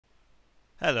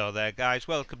Hello there guys,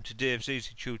 welcome to Dave's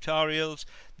Easy Tutorials.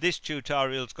 This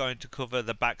tutorial is going to cover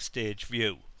the Backstage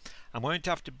view. I'm going to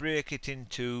have to break it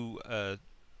into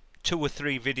 2 or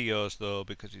 3 videos though,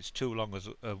 because it's too long as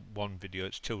one video,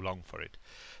 it's too long for it.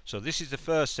 So this is the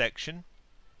first section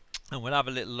and we'll have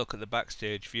a little look at the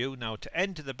Backstage view. Now to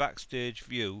enter the Backstage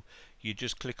view you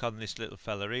just click on this little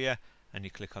fella here and you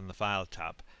click on the File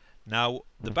tab. Now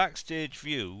the Backstage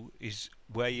view is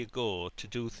where you go to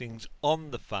do things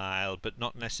on the file but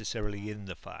not necessarily in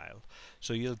the file.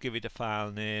 So you'll give it a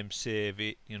file name, save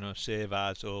it, save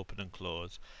as, open and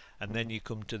close, and then you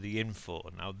come to the info.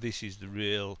 Now this is the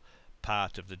real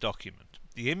part of the document.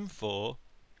 The info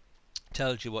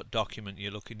tells you what document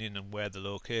you're looking in and where the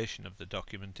location of the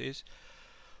document is.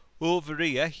 Over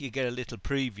here you get a little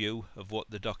preview of what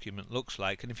the document looks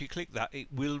like, and if you click that it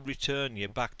will return you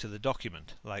back to the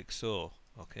document like so.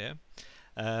 Okay.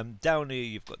 Down here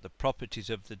you've got the properties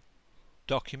of the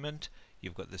document,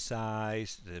 you've got the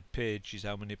size, the pages,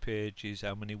 how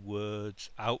many words,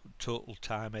 total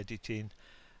time editing.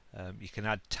 You can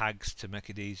add tags to make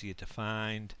it easier to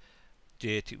find,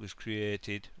 date it was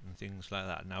created and things like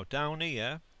that. Now down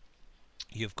here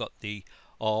you've got the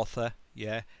author.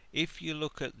 If you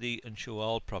look at the and show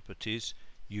all properties,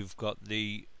 you've got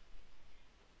the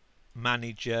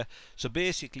manager. So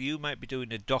basically you might be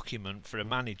doing a document for a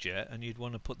manager and you'd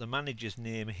want to put the manager's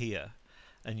name here,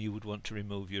 and you would want to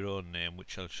remove your own name,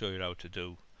 which I'll show you how to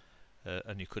do.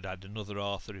 And you could add another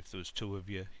author if there was 2 of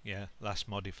you. Last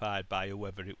modified by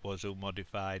whoever it was who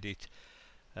modified it.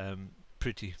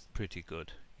 Pretty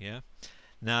good.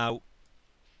 Now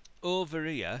over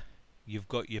here you've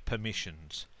got your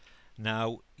permissions.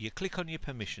 Now you click on your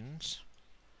permissions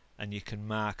and you can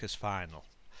mark as final.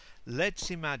 Let's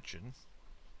imagine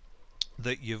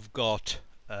that you've got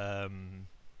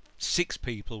 6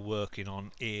 people working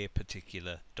on a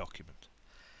particular document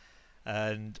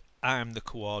and I'm the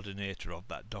coordinator of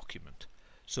that document.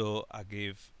 So I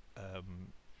give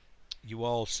you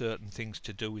all certain things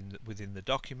to do within the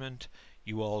document.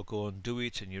 You all go and do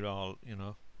it, and you're all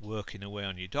working away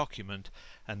on your document,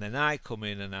 and then I come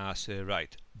in and I say,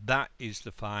 right, that is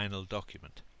the final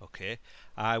document. Okay,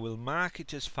 I will mark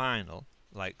it as final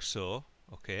like so.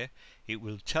 Okay, it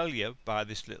will tell you by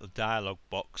this little dialog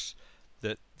box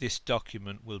that this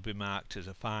document will be marked as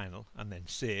a final and then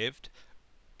saved.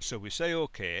 So we say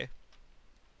OK.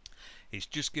 It's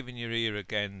just giving you here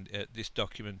again, this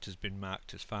document has been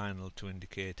marked as final to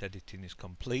indicate editing is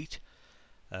complete,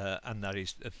 and that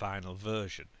is the final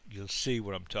version. You'll see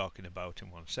what I'm talking about in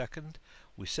 1 second.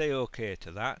 We say OK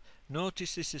to that.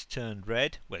 Notice this has turned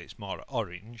red. Well, it's more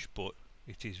orange, but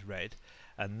it is red,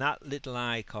 and that little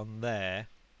icon there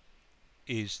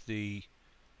is the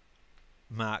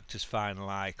marked as final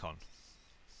icon.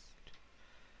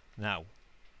 Now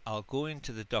I'll go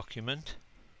into the document.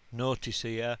 Notice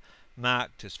here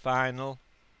marked as final,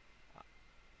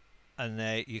 and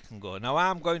there you can go. Now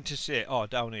I'm going to say,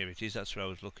 down here it is, that's what I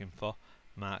was looking for,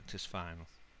 marked as final.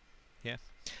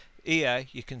 Here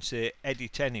you can say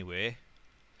edit anyway,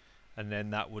 and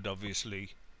then that would obviously,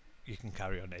 you can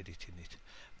carry on editing it,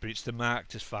 but it's the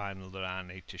marked as final that I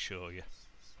need to show you.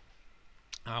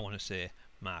 I want to say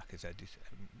mark as edit,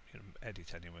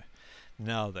 edit anyway.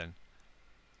 Now then,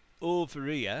 over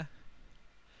here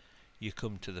you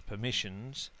come to the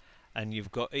permissions and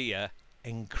you've got here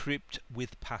encrypt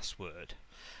with password.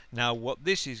 Now what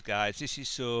this is, guys, this is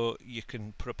so you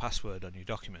can put a password on your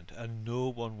document and no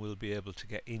one will be able to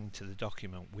get into the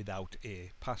document without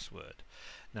a password.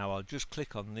 Now I'll just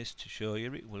click on this to show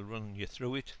you, it will run you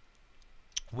through it.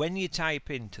 When you type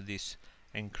into this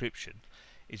encryption,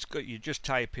 you just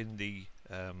type in the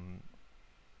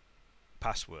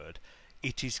password.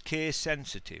 It is case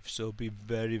sensitive, so be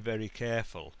very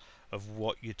careful of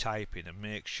what you type in and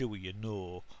make sure you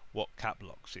know what cap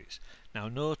locks is. Now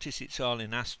notice it's all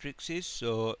in asterisks,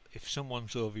 so if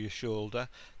someone's over your shoulder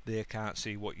they can't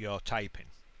see what you're typing.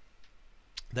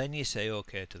 Then you say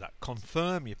OK to that.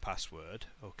 Confirm your password,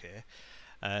 OK,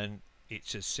 and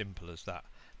it's as simple as that.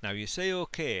 Now you say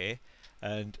OK,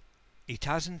 and it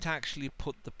hasn't actually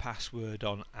put the password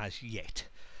on as yet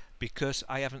because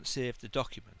I haven't saved the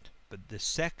document. But the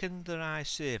second that I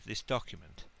save this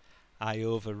document, I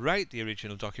overwrite the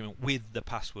original document with the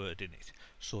password in it.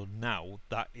 So now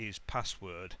that is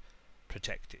password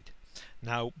protected.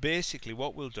 Now basically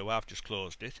what we'll do, I've just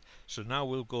closed it, so now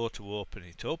we'll go to open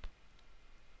it up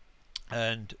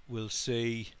and we'll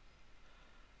see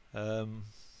there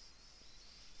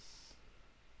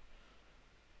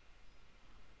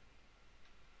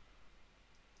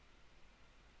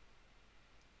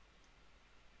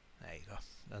you go,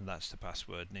 and that's the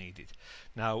password needed.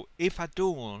 Now if I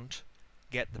don't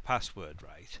get the password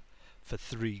right for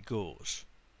 3 goes,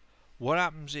 what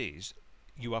happens is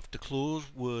you have to close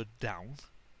Word down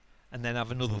and then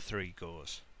have another 3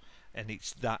 goes, and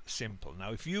it's that simple.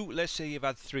 Now if you, let's say you've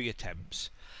had 3 attempts,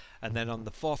 and then on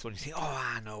the 4th one you think, oh,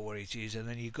 I know where it is, and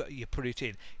then you put it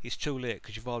in, it's too late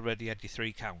because you've already had your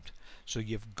 3 count. So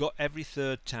you've got, every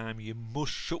 3rd time you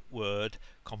must shut Word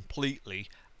completely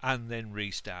and then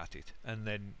restart it, and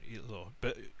then it'll load.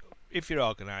 But if you're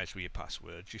organised with your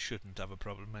passwords, you shouldn't have a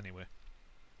problem anyway.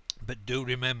 But do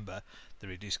remember that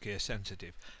it is case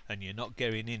sensitive, and you're not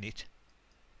getting in it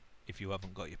if you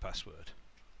haven't got your password.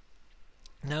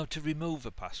 Now to remove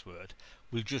a password,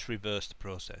 we'll just reverse the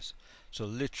process. So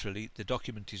literally the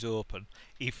document is open.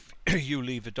 If you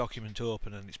leave a document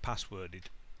open and it's passworded,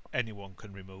 anyone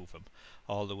can remove them.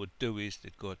 All they would do is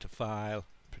they'd go to File,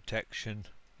 Protection,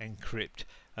 Encrypt,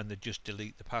 and they'd just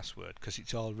delete the password because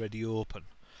it's already open.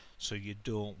 So you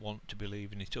don't want to be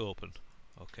leaving it open.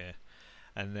 Okay,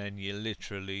 and then you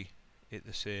literally hit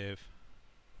the save.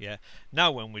 Yeah,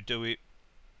 now when we do it,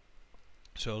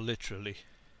 so literally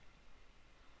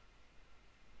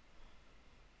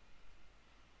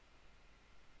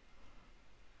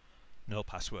no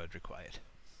password required.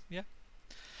 Yeah,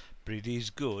 but it is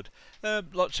good.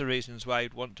 Lots of reasons why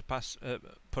you'd want to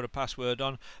put a password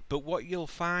on, but what you'll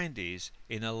find is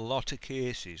in a lot of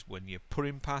cases when you're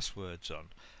putting passwords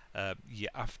on, you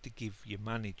have to give your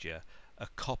manager a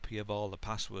copy of all the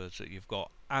passwords that you've got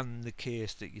and the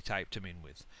case that you typed them in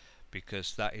with,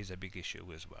 because that is a big issue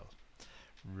as well.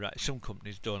 Right, some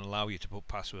companies don't allow you to put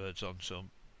passwords on, so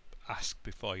ask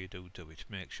before you do it.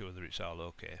 Make sure that it's all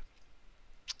okay.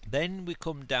 Then we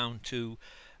come down to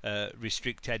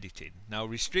restrict editing. Now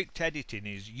restrict editing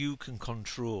is you can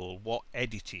control what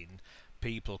editing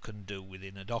people can do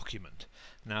within a document.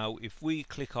 Now if we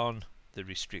click on the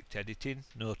restrict editing,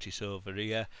 notice over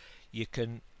here you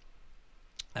can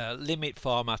limit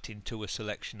formatting to a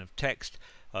selection of text,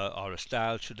 or a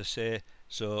style should I say.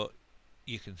 So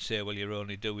you can say, well, you're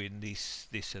only doing this,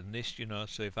 this and this, you know.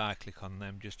 So if I click on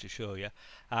them just to show you,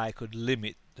 I could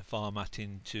limit the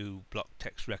formatting to block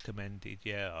text recommended,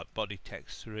 yeah, or body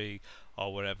text 3,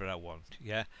 or wherever I want,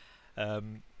 yeah.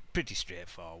 Pretty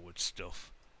straightforward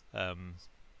stuff.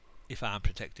 If I'm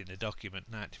protecting a document,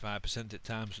 95% of the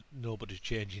times nobody's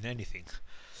changing anything.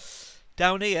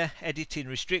 Down here, editing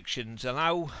restrictions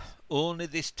allow only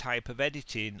this type of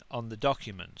editing on the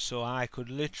document. So I could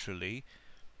literally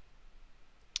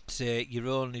say you're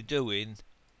only doing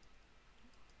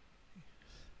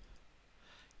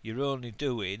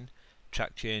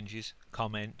track changes,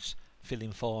 comments,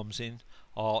 filling forms in,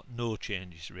 or no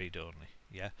changes, read only.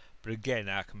 Yeah, but again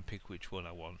I can pick which one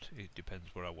I want. It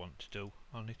depends what I want to do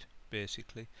on it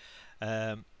basically.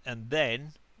 And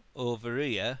then over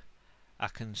here I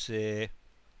can say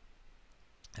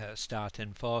start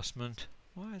enforcement.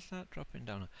 Why is that dropping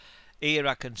down? Here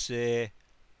I can say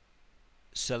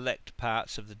select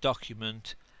parts of the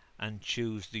document and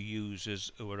choose the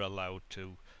users who are allowed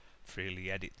to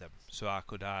freely edit them. So I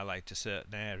could highlight a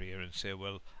certain area and say,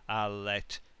 well, I'll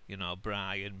let, you know,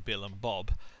 Brian, Bill and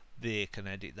Bob, they can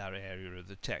edit that area of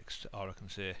the text, or I can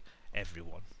say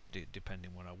everyone,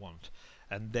 depending what I want.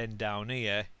 And then down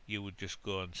here you would just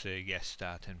go and say yes,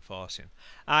 start enforcing.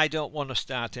 I don't want to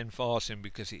start enforcing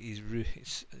because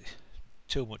it's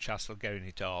too much hassle getting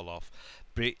it all off,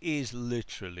 but it is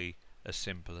literally as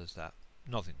simple as that.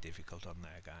 Nothing difficult on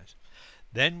there, guys.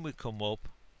 Then we come up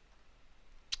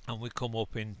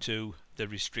into the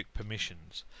restrict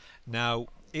permissions. Now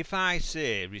if I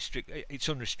say restrict, it's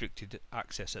unrestricted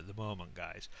access at the moment,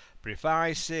 guys, but if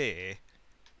I say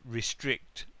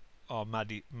restrict or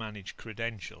manage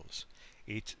credentials,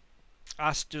 it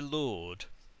has to load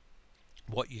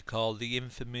what you call the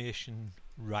information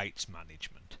rights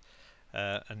management.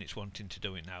 And it's wanting to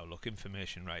do it now. Look,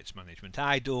 information rights management.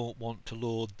 I don't want to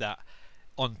load that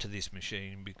onto this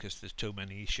machine because there's too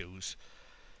many issues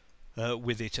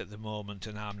with it at the moment,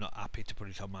 and I'm not happy to put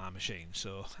it on my machine,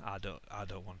 so I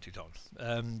don't want it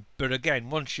on. But again,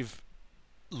 once you've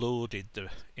loaded the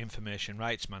information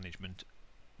rights management,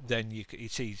 then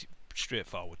it's easy,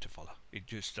 straightforward to follow. It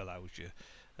just allows you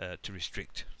to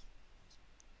restrict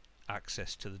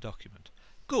access to the document.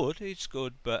 Good, it's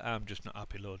good, but I'm just not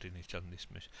happy loading it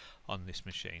on this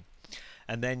machine.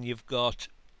 And then you've got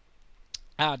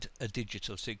add a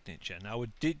digital signature. Now a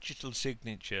digital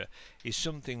signature is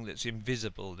something that's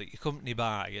invisible that your company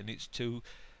buy, and it's to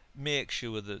make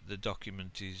sure that the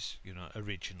document is, you know,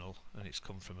 original and it's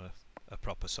come from a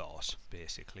proper source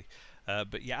basically.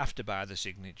 But you have to buy the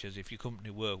signatures. If your company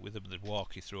work with them, they'd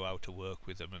walk you through how to work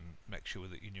with them and make sure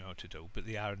that you know how to do, but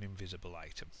they are an invisible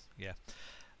item. Yeah.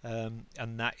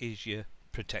 And that is your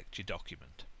protect your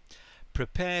document.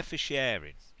 Prepare for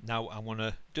sharing. Now I want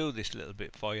to do this a little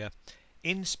bit for you.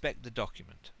 Inspect the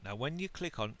document. Now when you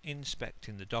click on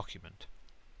inspecting the document,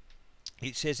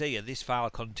 it says here this file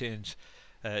contains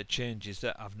changes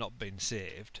that have not been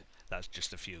saved. That's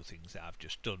just a few things that I've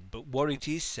just done, but what it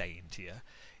is saying to you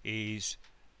is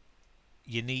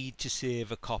you need to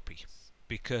save a copy,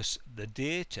 because the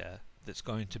data that's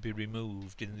going to be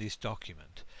removed in this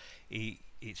document,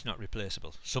 it's not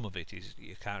replaceable. Some of it is,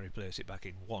 you can't replace it back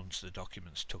in once the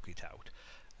documents took it out.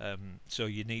 So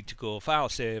you need to go file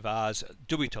save as,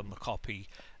 do it on the copy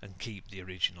and keep the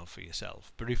original for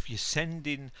yourself. But if you're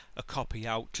sending a copy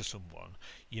out to someone,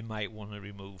 you might want to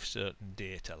remove certain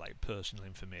data like personal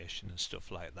information and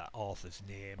stuff like that, authors'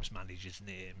 names, managers'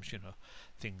 names, you know,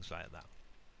 things like that.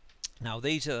 Now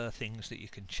these are the things that you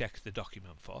can check the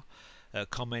document for.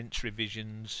 Comments,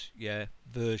 revisions, yeah,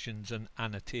 versions and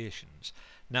annotations.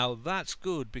 Now that's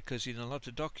good, because in a lot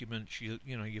of documents you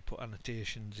put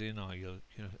annotations in, or you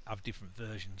have different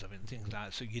versions of it and things like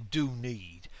that, so you do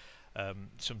need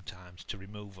sometimes to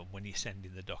remove them when you're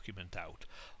sending the document out.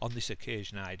 On this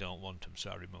occasion I don't want them,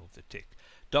 so I remove the tick.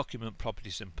 Document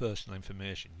properties and personal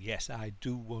information. Yes, I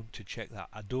do want to check that.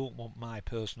 I don't want my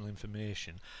personal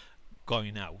information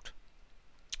going out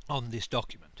on this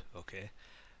document. Okay.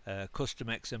 Custom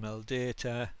XML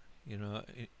data,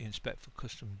 inspect for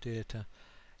custom data,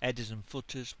 headers and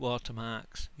footers,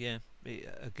 watermarks. Yeah,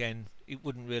 again, it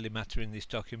wouldn't really matter in this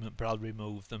document, but I'll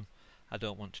remove them. I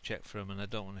don't want to check for them, and I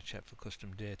don't want to check for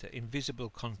custom data.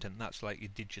 Invisible content, that's like your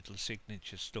digital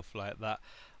signature, stuff like that,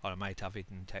 or I might have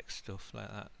hidden text, stuff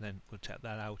like that. Then we'll take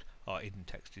that out, or hidden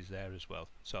text is there as well,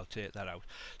 so I'll take that out.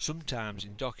 Sometimes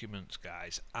in documents,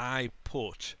 guys, I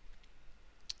put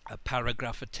a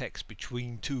paragraph of text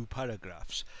between two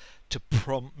paragraphs to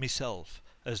prompt myself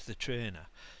as the trainer.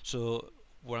 So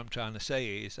what I'm trying to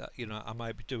say is that I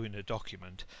might be doing a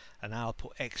document and I'll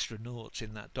put extra notes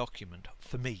in that document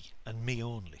for me and me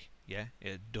only. Yeah,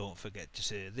 don't forget to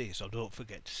say this, or don't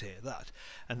forget to say that,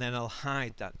 and then I'll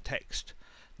hide that text.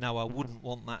 Now I wouldn't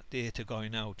want that data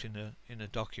going out in a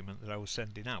document that I was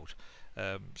sending out.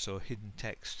 So hidden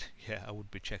text, yeah, I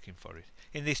would be checking for it.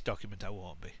 In this document I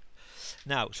won't be.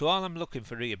 Now, so all I'm looking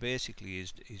for here basically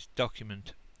is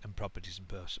document and properties and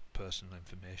personal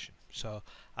information. So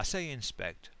I say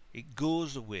inspect, it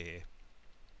goes away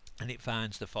and it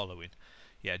finds the following.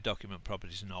 Yeah, document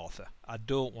properties and author. I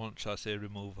don't want, so I say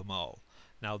remove them all.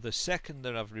 Now the second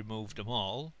that I've removed them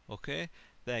all, okay,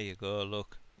 there you go,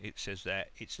 look, it says there,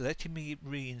 it's letting me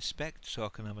re-inspect, so I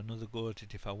can have another go at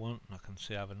it if I want, and I can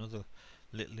say I have another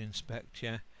little inspect,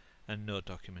 yeah, and no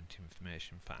document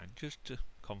information, fine, just to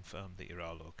confirm that you're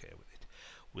all okay with it.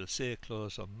 We'll say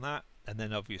close on that, and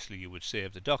then obviously you would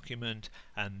save the document,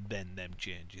 and then them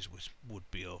changes would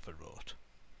be overwrote.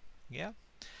 Yeah.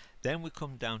 Then we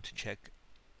come down to check.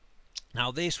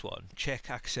 Now this one, check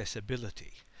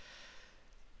accessibility.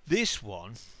 This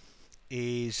one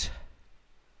is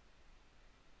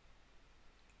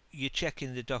you're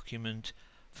checking the document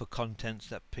for contents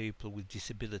that people with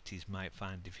disabilities might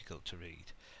find difficult to read.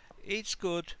 It's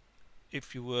good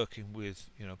if you're working with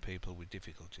people with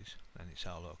difficulties, then it's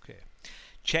all okay.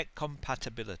 Check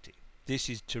compatibility. This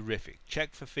is terrific.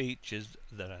 Check for features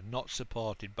that are not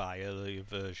supported by earlier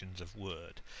versions of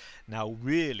Word. Now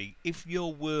really, if you're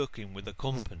working with a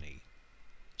company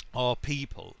or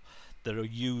people that are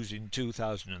using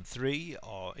 2003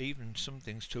 or even some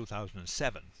things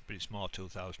 2007, but it's more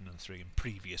 2003 and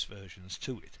previous versions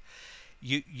to it,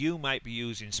 you might be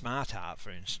using SmartArt, for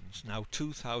instance. Now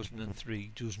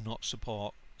 2003 does not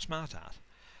support SmartArt,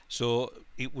 so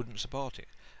it wouldn't support it.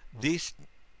 This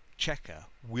checker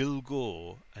will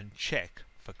go and check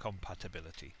for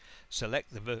compatibility.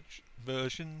 Select the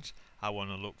versions. I want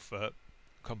to look for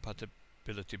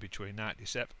compatibility between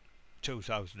 97,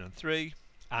 2003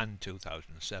 and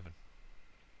 2007,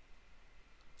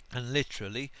 and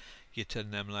literally you turn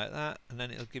them like that, and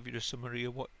then it'll give you a summary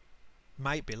of what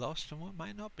might be lost and what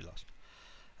might not be lost.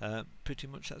 Pretty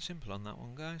much that simple on that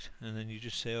one, guys. And then you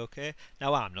just say okay.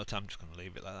 Now I'm just going to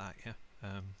leave it like that, yeah.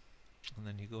 And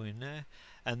then you go in there,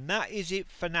 and that is it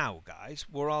for now, guys.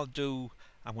 What I'll do,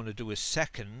 I'm going to do a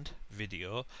second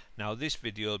video. Now this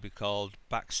video will be called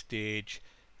Backstage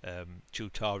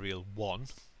Tutorial 1,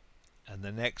 and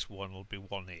the next one will be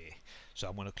 1A. So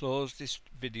I'm going to close this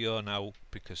video now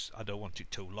because I don't want it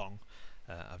too long.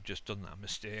 I've just done that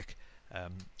mistake.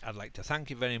 I'd like to thank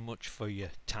you very much for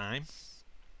your time.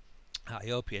 I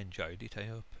hope you enjoyed it. I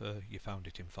hope you found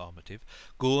it informative.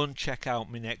 Go and check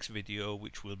out my next video,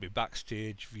 which will be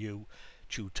Backstage View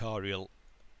Tutorial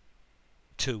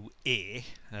 2A,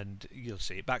 and you'll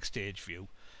see Backstage View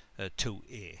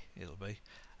 2A it'll be,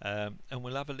 and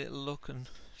we'll have a little look and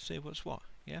see what's what.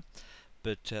 Yeah.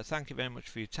 But thank you very much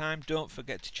for your time. Don't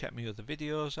forget to check my other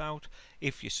videos out.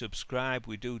 If you subscribe,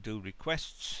 we do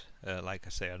requests, like I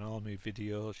say on all my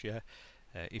videos. Yeah.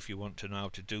 If you want to know how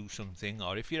to do something,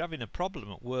 or if you're having a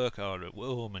problem at work or at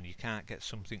home and you can't get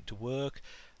something to work,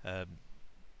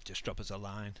 just drop us a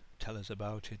line, tell us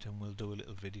about it, and we'll do a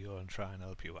little video and try and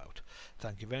help you out.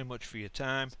 Thank you very much for your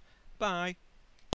time. Bye.